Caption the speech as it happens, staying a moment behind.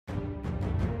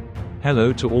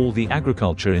Hello to all the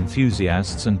agriculture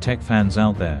enthusiasts and tech fans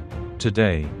out there.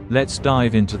 Today, let's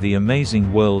dive into the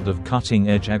amazing world of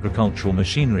cutting-edge agricultural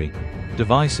machinery,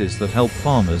 devices that help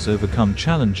farmers overcome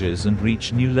challenges and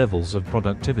reach new levels of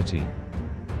productivity.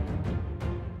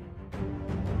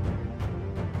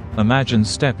 Imagine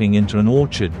stepping into an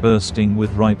orchard bursting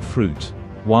with ripe fruit.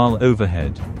 While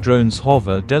overhead, drones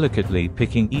hover delicately,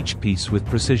 picking each piece with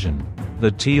precision. The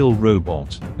teal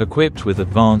robot, equipped with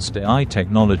advanced AI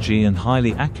technology and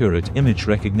highly accurate image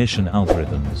recognition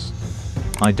algorithms,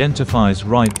 identifies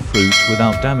ripe fruit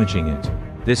without damaging it.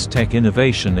 This tech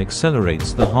innovation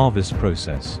accelerates the harvest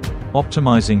process,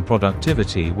 optimizing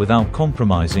productivity without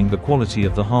compromising the quality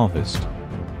of the harvest.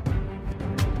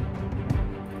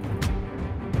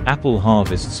 Apple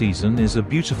harvest season is a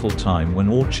beautiful time when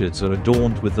orchards are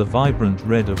adorned with the vibrant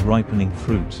red of ripening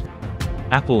fruit.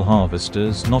 Apple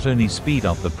harvesters not only speed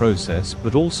up the process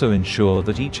but also ensure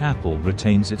that each apple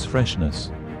retains its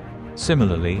freshness.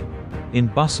 Similarly, in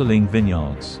bustling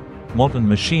vineyards, modern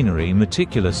machinery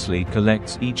meticulously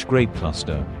collects each grape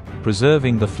cluster,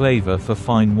 preserving the flavor for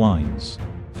fine wines.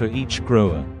 For each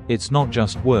grower, it's not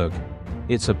just work,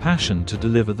 it's a passion to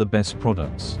deliver the best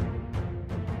products.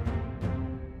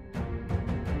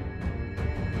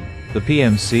 The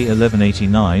PMC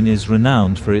 1189 is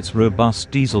renowned for its robust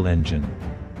diesel engine,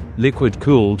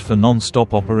 liquid-cooled for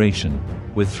non-stop operation.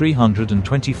 With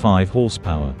 325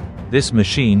 horsepower, this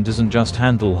machine doesn't just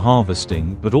handle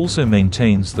harvesting but also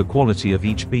maintains the quality of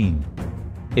each bean.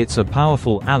 It's a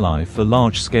powerful ally for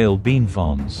large-scale bean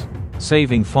farms,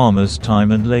 saving farmers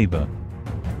time and labor.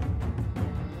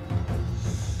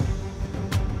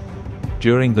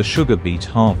 During the sugar beet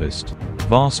harvest,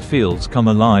 vast fields come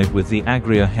alive with the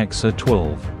Agria Hexa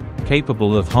 12,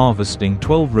 capable of harvesting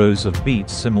 12 rows of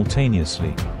beets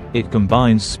simultaneously. It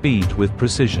combines speed with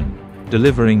precision,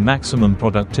 delivering maximum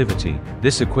productivity.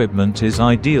 This equipment is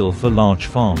ideal for large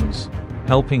farms,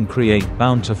 helping create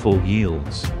bountiful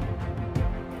yields.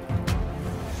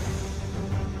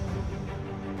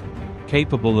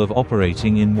 Capable of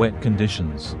operating in wet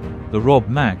conditions, the Rob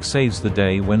Mac saves the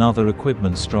day when other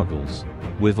equipment struggles.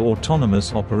 With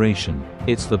autonomous operation,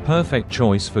 it's the perfect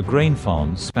choice for grain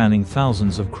farms spanning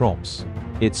thousands of crops.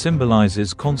 It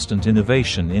symbolizes constant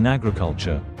innovation in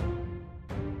agriculture.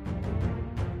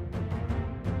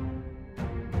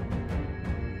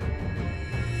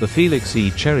 The Felix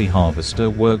E cherry harvester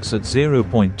works at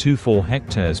 0.24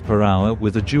 hectares per hour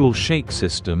with a dual shake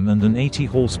system and an 80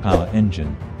 horsepower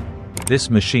engine.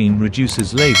 This machine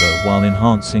reduces labor while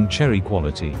enhancing cherry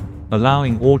quality,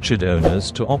 allowing orchard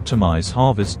owners to optimize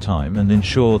harvest time and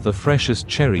ensure the freshest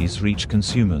cherries reach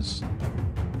consumers.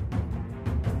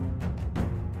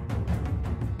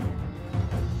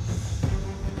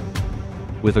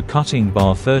 With a cutting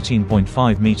bar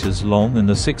 13.5 meters long and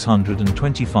a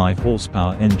 625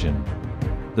 horsepower engine,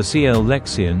 the CL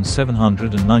Lexion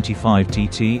 795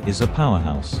 TT is a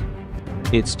powerhouse.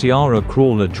 Its Tiara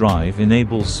crawler drive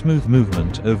enables smooth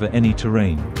movement over any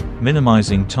terrain,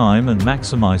 minimizing time and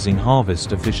maximizing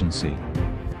harvest efficiency.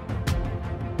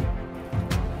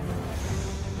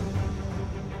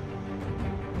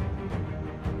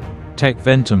 Tech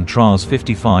Ventum Tra's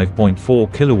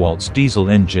 55.4 kilowatts diesel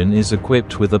engine is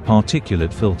equipped with a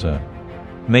particulate filter,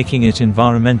 making it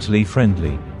environmentally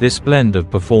friendly. This blend of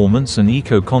performance and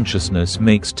eco-consciousness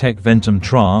makes Tech Ventum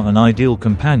Tra an ideal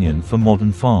companion for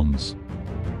modern farms.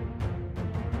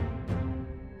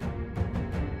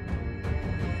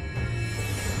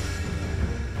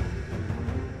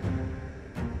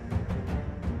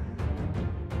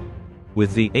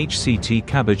 With the HCT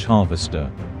cabbage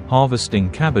harvester, harvesting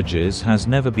cabbages has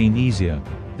never been easier.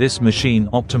 This machine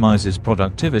optimizes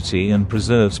productivity and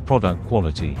preserves product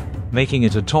quality, making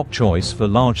it a top choice for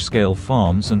large-scale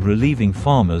farms and relieving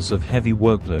farmers of heavy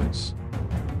workloads.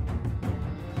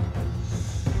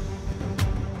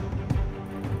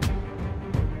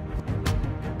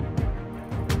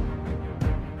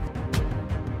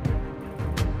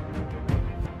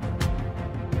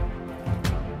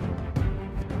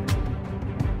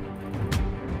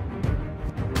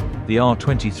 The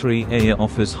R23A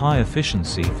offers high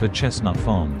efficiency for chestnut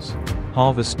farms,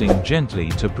 harvesting gently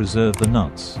to preserve the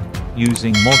nuts.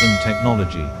 Using modern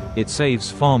technology, it saves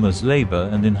farmers labor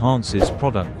and enhances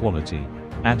product quality,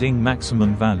 adding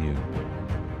maximum value.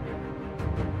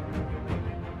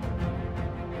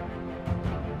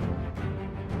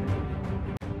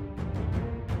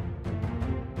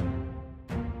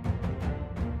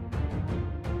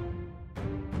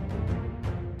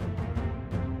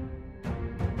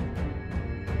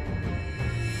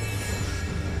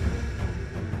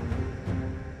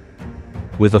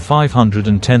 With a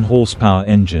 510 horsepower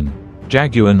engine,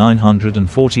 Jaguar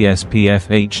 940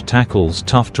 SPFH tackles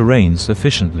tough terrains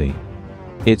efficiently.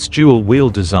 Its dual-wheel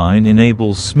design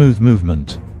enables smooth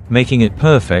movement, making it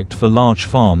perfect for large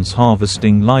farms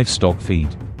harvesting livestock feed.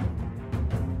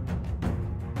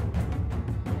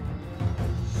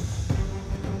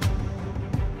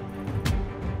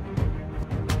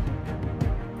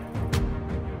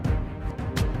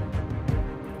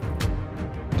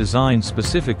 Designed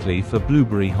specifically for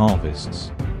blueberry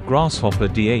harvests, Grasshopper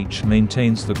DH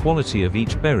maintains the quality of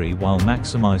each berry while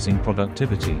maximizing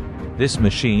productivity. This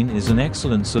machine is an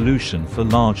excellent solution for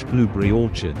large blueberry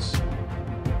orchards.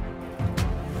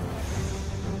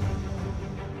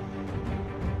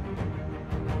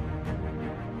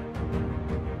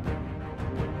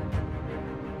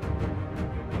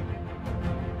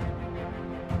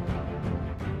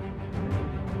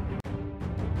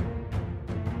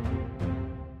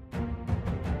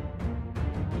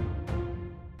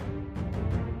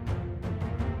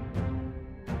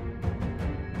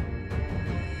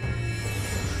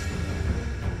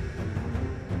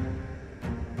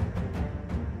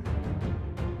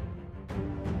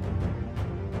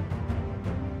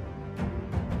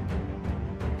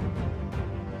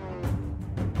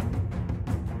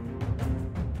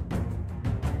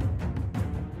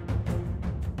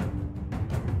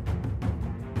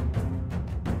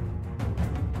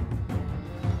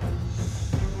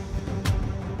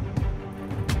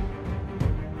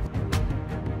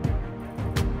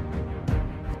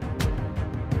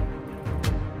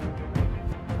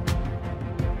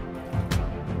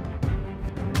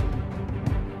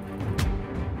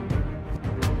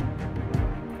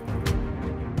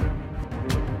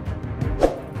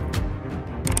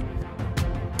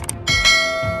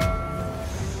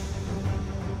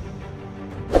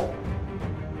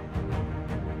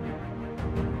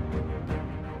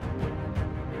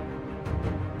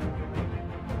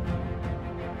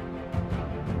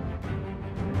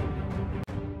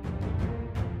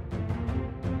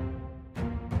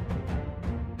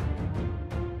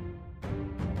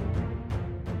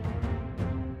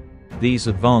 These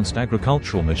advanced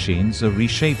agricultural machines are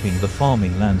reshaping the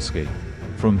farming landscape.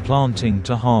 From planting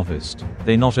to harvest,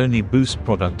 they not only boost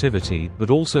productivity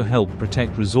but also help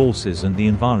protect resources and the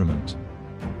environment.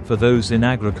 For those in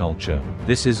agriculture,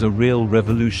 this is a real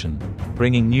revolution,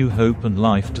 bringing new hope and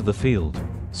life to the field.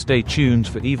 Stay tuned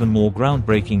for even more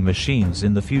groundbreaking machines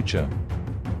in the future.